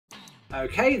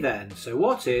Okay then, so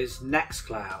what is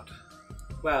Nextcloud?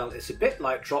 Well, it's a bit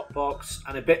like Dropbox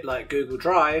and a bit like Google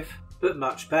Drive, but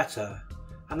much better.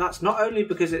 And that's not only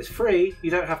because it's free, you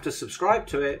don't have to subscribe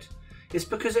to it, it's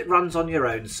because it runs on your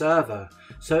own server,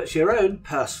 so it's your own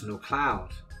personal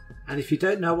cloud. And if you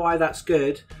don't know why that's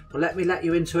good, well, let me let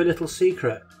you into a little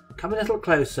secret. Come a little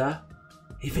closer.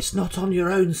 If it's not on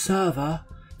your own server,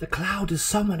 the cloud is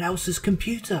someone else's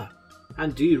computer.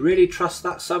 And do you really trust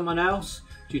that someone else?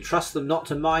 Do you trust them not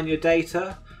to mine your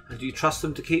data? And do you trust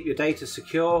them to keep your data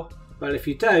secure? Well, if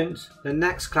you don't, then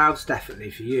Nextcloud's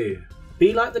definitely for you.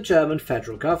 Be like the German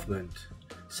federal government.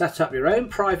 Set up your own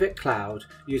private cloud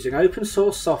using open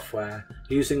source software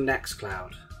using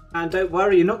Nextcloud. And don't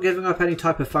worry, you're not giving up any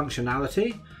type of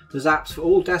functionality. There's apps for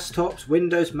all desktops,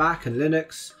 Windows, Mac and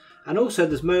Linux, and also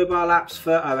there's mobile apps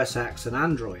for OS X and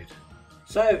Android.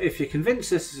 So if you're convinced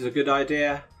this is a good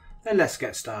idea, then let's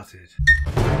get started.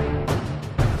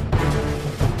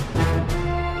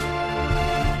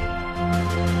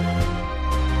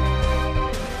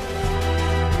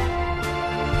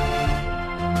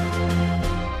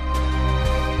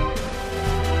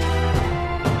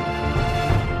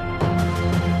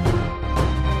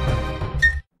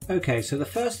 Okay, so the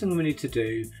first thing we need to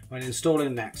do when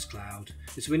installing Nextcloud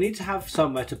is we need to have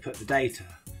somewhere to put the data.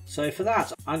 So for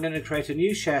that, I'm going to create a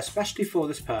new share specially for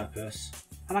this purpose,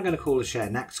 and I'm going to call the share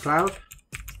Nextcloud.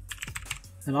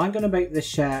 And I'm going to make this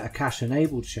share a cache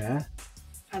enabled share,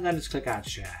 and then just click add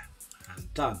share,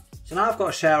 and done. So now I've got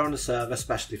a share on the server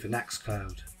specially for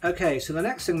Nextcloud. Okay, so the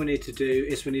next thing we need to do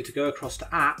is we need to go across to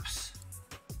apps.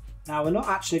 Now we're not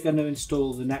actually going to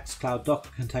install the Nextcloud Docker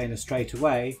container straight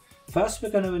away. First we're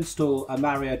going to install a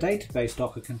MariaDB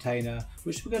Docker container,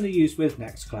 which we're going to use with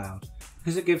Nextcloud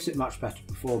because it gives it much better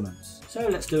performance. So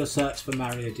let's do a search for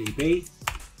MariaDB,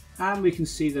 and we can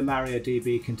see the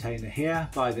MariaDB container here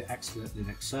by the excellent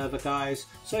Linux server guys.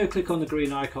 So click on the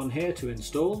green icon here to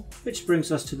install, which brings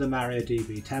us to the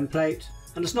MariaDB template.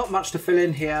 And there's not much to fill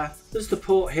in here. There's the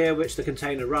port here which the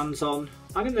container runs on.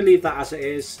 I'm going to leave that as it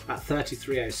is at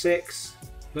 3306,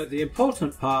 but the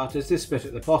important part is this bit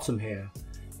at the bottom here.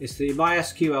 It's the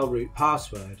MySQL root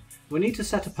password. We need to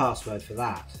set a password for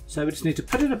that. So we just need to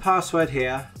put in a password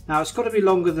here. Now it's got to be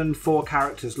longer than 4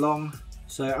 characters long.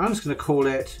 So I'm just going to call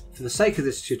it, for the sake of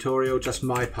this tutorial, just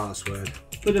my password.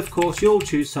 But of course you'll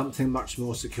choose something much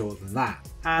more secure than that.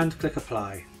 And click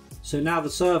apply. So now the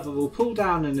server will pull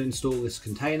down and install this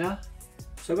container.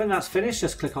 So when that's finished,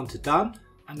 just click onto done.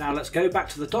 And now let's go back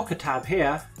to the Docker tab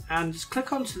here and just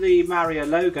click onto the Maria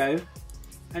logo.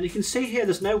 And you can see here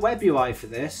there's no web UI for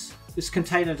this. This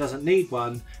container doesn't need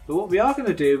one, but what we are going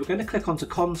to do, we're going to click onto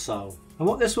console. And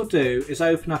what this will do is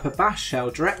open up a bash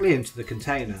shell directly into the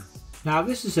container. Now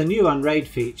this is a new unRAID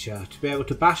feature to be able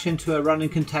to bash into a running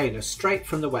container straight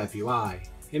from the web UI.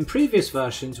 In previous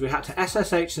versions we had to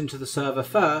SSH into the server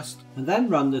first and then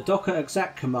run the docker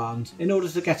exec command in order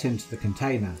to get into the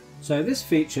container. So this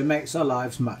feature makes our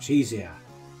lives much easier.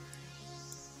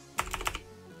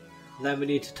 Then we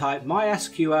need to type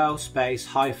mysql space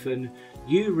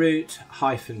 -uroot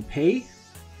 -p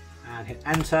and hit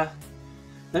enter.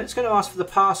 Then it's going to ask for the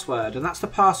password, and that's the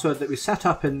password that we set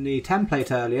up in the template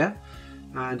earlier,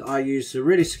 and I used a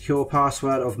really secure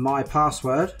password of my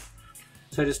password.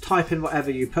 So just type in whatever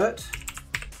you put.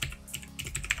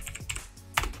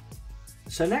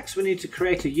 So next we need to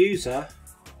create a user,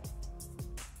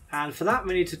 and for that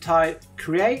we need to type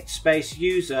create space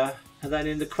user, and then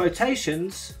in the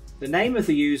quotations the name of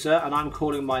the user, and I'm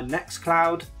calling mine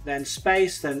Nextcloud, then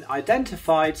space, then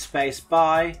identified space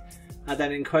by, and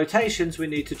then in quotations we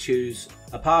need to choose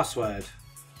a password.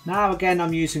 Now again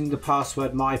I'm using the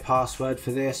password my password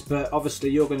for this, but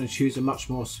obviously you're going to choose a much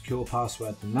more secure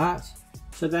password than that.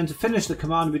 So then to finish the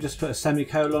command we just put a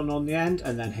semicolon on the end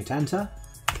and then hit enter.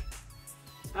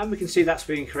 And we can see that's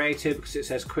being created because it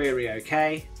says query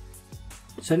OK.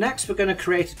 So next we're going to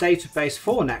create a database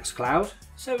for Nextcloud.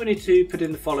 So we need to put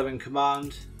in the following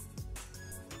command.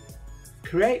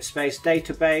 Create space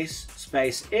database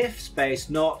space if space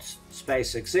not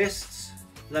space exists.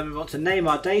 Then we want to name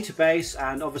our database,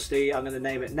 and obviously I'm going to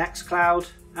name it Nextcloud,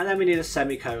 and then we need a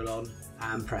semicolon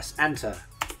and press enter.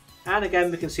 And again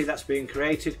we can see that's being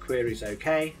created, query's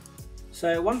OK.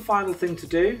 So one final thing to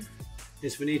do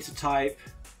is we need to type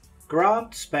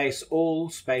grant space all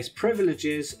space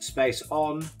privileges space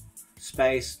on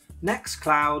space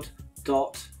Nextcloud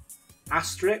dot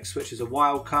asterisk, which is a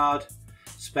wildcard,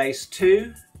 space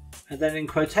 2, and then in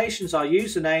quotations our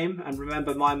username, and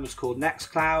remember mine was called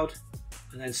Nextcloud,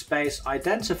 and then space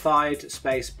identified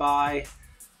space by,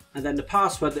 and then the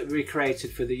password that we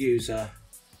created for the user,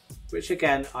 which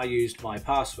again I used my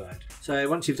password. So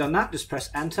once you've done that, just press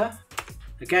enter.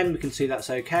 Again, we can see that's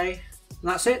okay. And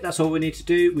that's it, that's all we need to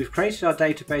do. We've created our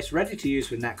database ready to use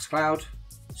with Nextcloud.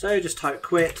 So just type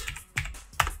quit.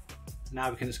 Now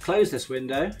we can just close this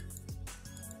window.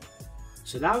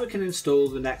 So now we can install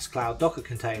the Nextcloud Docker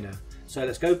container. So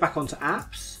let's go back onto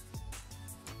apps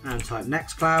and type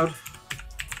Nextcloud.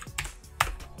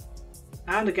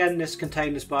 And again, this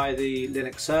container is by the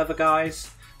Linux server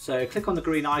guys. So click on the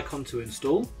green icon to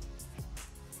install.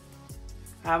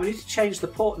 And we need to change the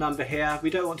port number here. We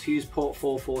don't want to use port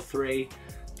 443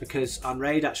 because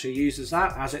unRAID actually uses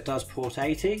that, as it does port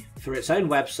 80 for its own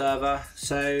web server.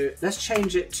 So let's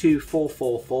change it to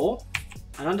 444.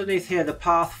 And underneath here, the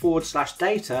path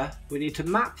 /data, we need to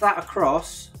map that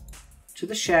across to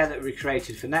the share that we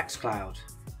created for Nextcloud.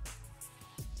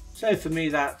 So for me,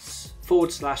 that's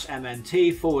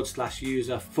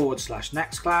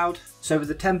 /mnt/user/Nextcloud. So with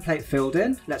the template filled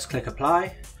in, let's click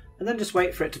apply and then just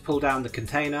wait for it to pull down the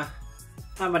container.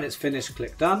 And when it's finished,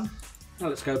 click done. Now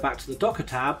let's go back to the Docker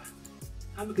tab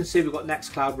and we can see we've got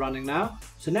Nextcloud running now.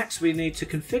 So next we need to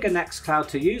configure Nextcloud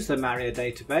to use the Maria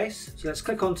database. So let's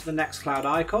click onto the Nextcloud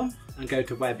icon and go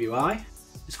to Web UI.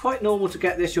 It's quite normal to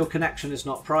get this, your connection is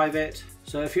not private.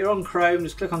 So if you're on Chrome,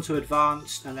 just click onto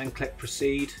Advanced and then click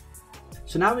Proceed.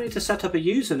 So now we need to set up a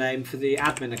username for the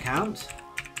admin account.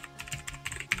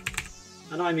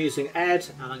 And I'm using Ed,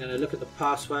 and I'm going to look at the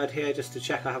password here just to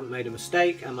check I haven't made a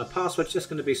mistake. And my password is just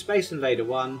going to be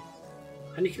SpaceinvaderOne.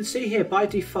 And you can see here by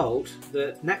default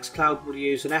that Nextcloud will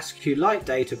use an SQLite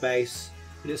database.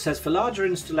 And it says for larger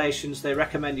installations they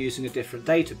recommend using a different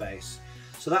database.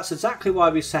 So that's exactly why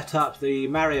we set up the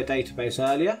Maria database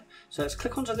earlier. So let's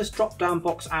click onto this drop down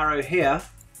box arrow here.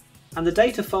 And the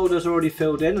data folder is already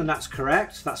filled in, and that's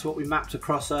correct. That's what we mapped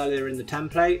across earlier in the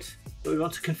template. But we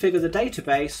want to configure the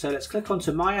database, so let's click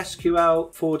onto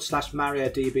MySQL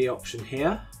 /MariaDB option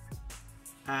here.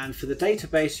 And for the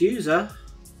database user,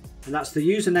 and that's the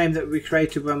username that we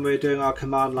created when we were doing our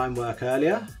command line work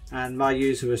earlier. And my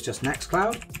user was just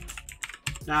Nextcloud.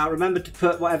 Now remember to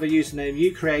put whatever username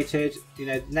you created. You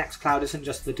know, Nextcloud isn't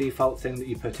just the default thing that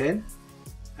you put in.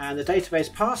 And the database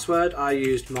password, I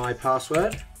used my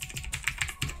password.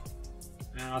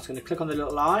 And I was going to click on the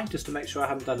little I just to make sure I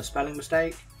haven't done a spelling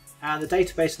mistake. And the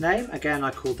database name, again I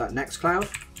called that Nextcloud.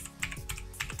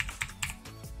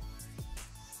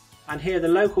 And here the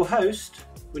local host,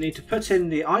 we need to put in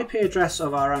the IP address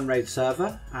of our unRAID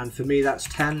server, and for me that's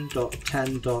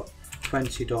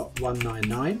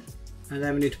 10.10.20.199. And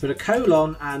then we need to put a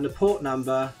colon and the port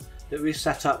number that we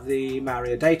set up the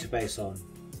Maria database on.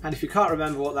 And if you can't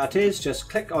remember what that is, just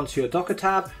click onto your Docker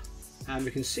tab. And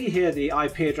we can see here the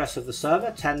IP address of the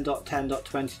server,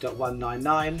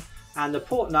 10.10.20.199, and the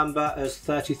port number as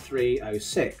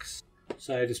 3306.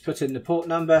 So just put in the port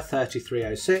number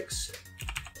 3306,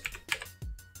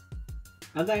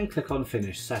 and then click on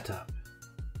Finish Setup.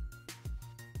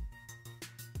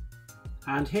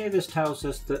 And here this tells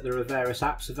us that there are various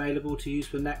apps available to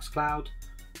use with Nextcloud.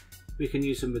 We can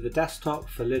use them with the desktop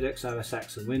for Linux, OS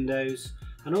X and Windows.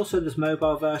 And also there's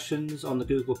mobile versions on the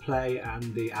Google Play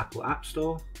and the Apple App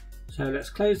Store. So let's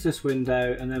close this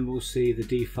window and then we'll see the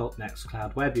default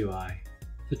Nextcloud web UI.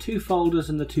 The two folders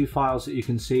and the two files that you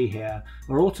can see here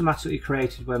are automatically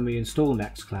created when we install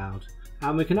Nextcloud.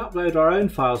 And we can upload our own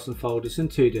files and folders in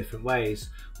two different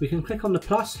ways. We can click on the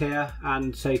plus here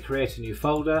and say create a new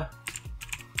folder.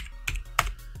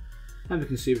 And we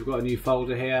can see we've got a new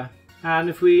folder here. And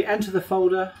if we enter the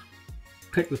folder,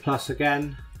 click the plus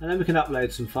again, and then we can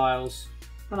upload some files.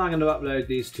 And I'm going to upload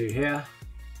these two here.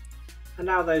 And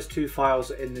now those two files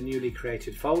are in the newly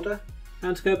created folder.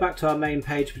 And to go back to our main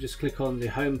page, we just click on the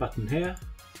home button here.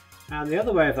 And the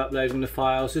other way of uploading the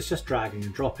files is just dragging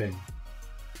and dropping.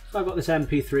 So I've got this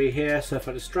MP3 here, so if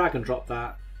I just drag and drop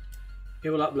that, it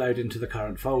will upload into the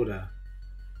current folder.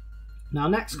 Now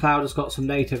Nextcloud has got some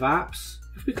native apps.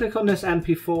 If we click on this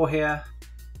MP4 here,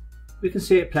 we can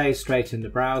see it plays straight in the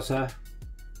browser.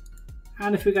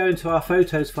 And if we go into our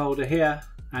photos folder here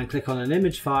and click on an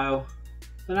image file,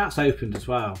 then that's opened as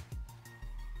well.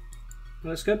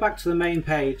 Well, let's go back to the main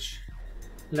page.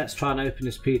 Let's try and open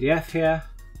this PDF here.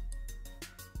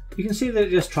 You can see that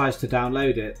it just tries to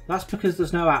download it. That's because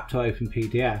there's no app to open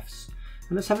PDFs.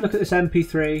 And let's have a look at this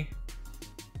MP3.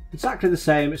 Exactly the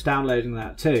same, it's downloading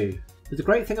that too. But the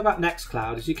great thing about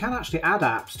Nextcloud is you can actually add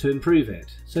apps to improve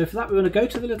it. So for that we want to go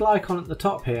to the little icon at the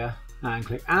top here and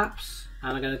click Apps.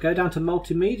 And I'm going to go down to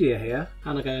Multimedia here,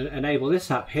 and I'm going to enable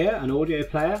this app here, an audio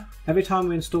player. Every time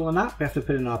we install an app, we have to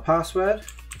put in our password.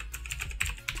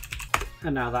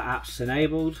 And now that app's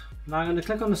enabled. Now I'm going to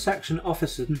click on the section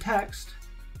Office and Text.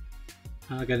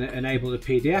 And I'm going to enable the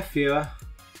PDF viewer.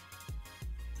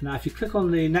 Now if you click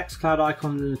on the Nextcloud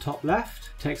icon in the top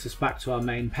left, it takes us back to our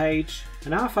main page.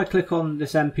 And now if I click on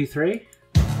this MP3,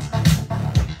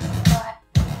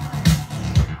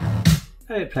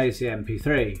 and it plays the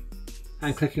MP3.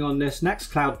 And clicking on this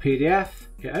Nextcloud PDF,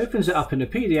 it opens it up in the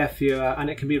PDF viewer and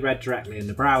it can be read directly in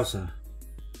the browser.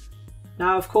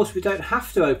 Now of course we don't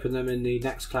have to open them in the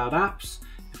Nextcloud apps.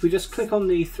 If we just click on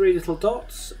the three little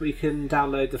dots, we can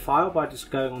download the file by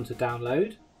just going on to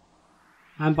download.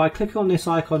 And by clicking on this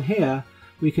icon here,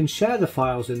 we can share the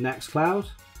files in Nextcloud.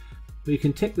 We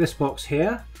can tick this box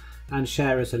here and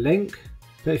share as a link.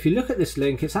 But if you look at this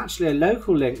link, it's actually a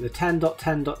local link. The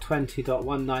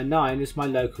 10.10.20.199 is my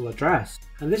local address.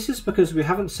 And this is because we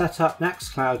haven't set up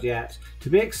Nextcloud yet to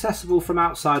be accessible from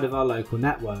outside of our local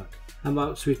network. And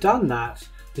once we've done that,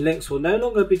 the links will no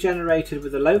longer be generated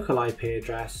with a local IP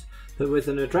address, but with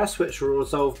an address which will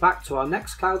resolve back to our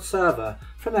Nextcloud server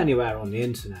from anywhere on the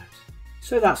internet.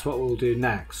 So that's what we'll do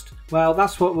next. Well,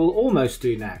 that's what we'll almost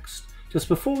do next. Just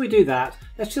before we do that,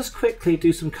 let's just quickly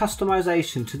do some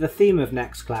customization to the theme of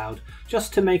Nextcloud,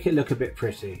 just to make it look a bit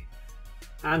pretty.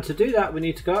 And to do that, we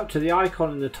need to go up to the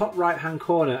icon in the top right hand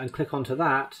corner and click onto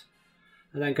that,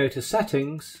 and then go to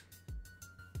Settings,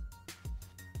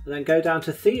 and then go down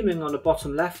to Theming on the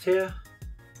bottom left here.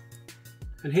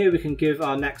 And here we can give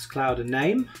our Nextcloud a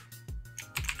name.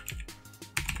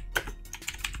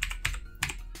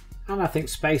 And I think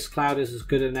Space Cloud is as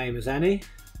good a name as any.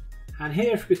 And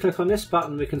here if we click on this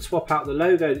button, we can swap out the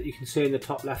logo that you can see in the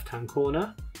top left hand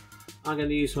corner. I'm going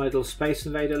to use my little Space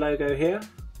Invader logo here.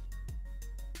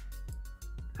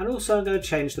 And also I'm going to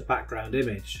change the background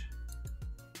image.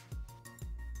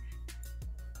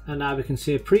 And now we can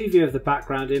see a preview of the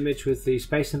background image with the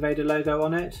Space Invader logo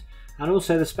on it, and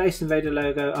also the Space Invader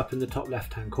logo up in the top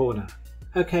left hand corner.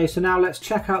 Okay, so now let's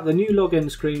check out the new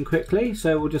login screen quickly.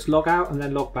 So we'll just log out and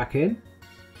then log back in.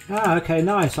 Okay,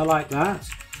 nice, I like that.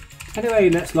 Anyway,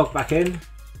 let's log back in.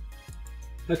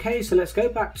 Okay, so let's go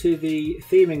back to the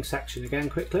theming section again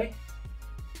quickly.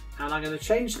 And I'm going to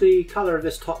change the colour of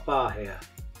this top bar here.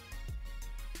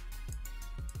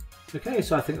 Okay,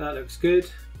 so I think that looks good.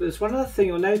 But there's one other thing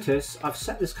you'll notice. I've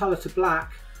set this colour to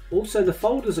black. Also, the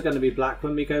folders are going to be black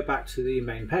when we go back to the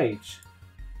main page.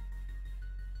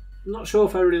 I'm not sure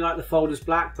if I really like the folders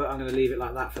black, but I'm going to leave it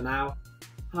like that for now.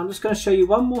 And I'm just going to show you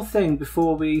one more thing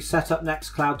before we set up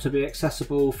Nextcloud to be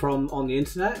accessible from on the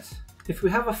internet. If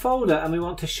we have a folder and we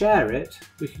want to share it,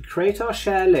 we can create our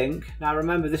share link. Now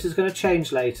remember, this is going to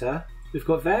change later. We've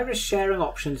got various sharing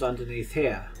options underneath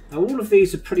here. Now all of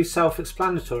these are pretty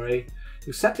self-explanatory,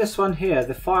 except this one here,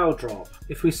 the file drop.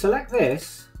 If we select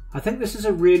this, I think this is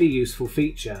a really useful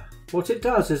feature. What it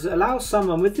does is it allows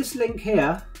someone with this link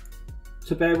here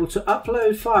to be able to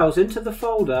upload files into the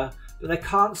folder, but they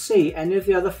can't see any of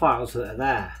the other files that are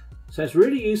there. So it's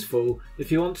really useful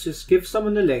if you want to just give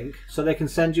someone the link so they can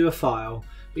send you a file,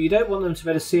 but you don't want them to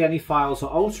be able to see any files or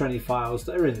alter any files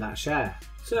that are in that share.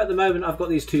 So at the moment I've got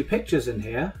these two pictures in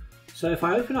here. So if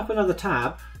I open up another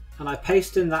tab and I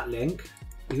paste in that link,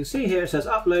 you can see here it says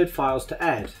upload files to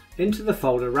ed into the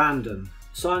folder random.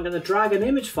 So I'm going to drag an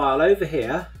image file over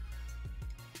here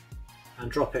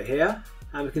and drop it here.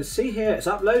 And we can see here it's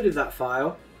uploaded that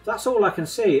file. That's all I can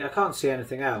see. I can't see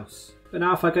anything else. But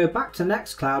now if I go back to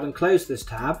Nextcloud and close this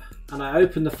tab and I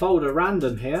open the folder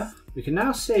random here, we can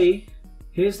now see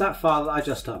here's that file that I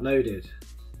just uploaded,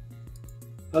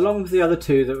 along with the other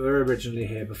two that were originally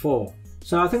here before.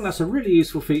 So I think that's a really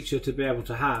useful feature to be able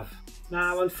to have.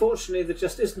 Now unfortunately there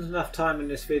just isn't enough time in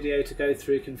this video to go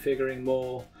through configuring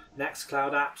more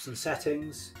Nextcloud apps and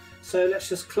settings. So let's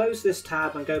just close this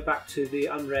tab and go back to the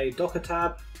unRAID Docker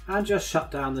tab and just shut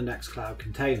down the Nextcloud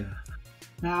container.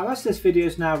 Now as this video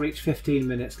has now reached 15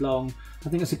 minutes long, I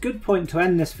think it's a good point to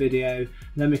end this video, and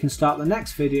then we can start the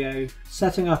next video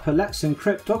setting up a Let's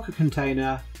Encrypt Docker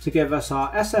container to give us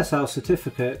our SSL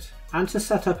certificate and to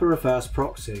set up a reverse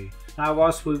proxy. Now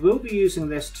whilst we will be using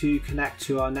this to connect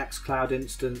to our Nextcloud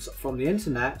instance from the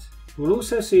internet, we'll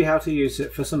also see how to use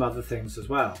it for some other things as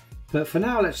well. But for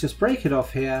now let's just break it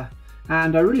off here,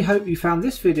 and I really hope you found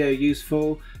this video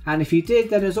useful, and if you did,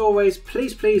 then as always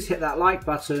please hit that like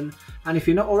button, and if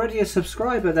you're not already a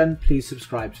subscriber then please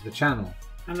subscribe to the channel.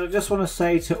 And I just want to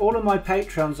say to all of my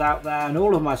Patreons out there and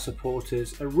all of my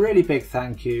supporters a really big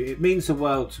thank you. It means the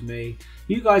world to me.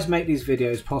 You guys make these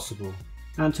videos possible.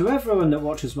 And to everyone that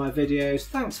watches my videos,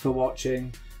 thanks for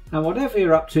watching, and whatever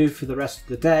you're up to for the rest of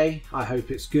the day, I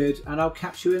hope it's good, and I'll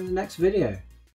catch you in the next video.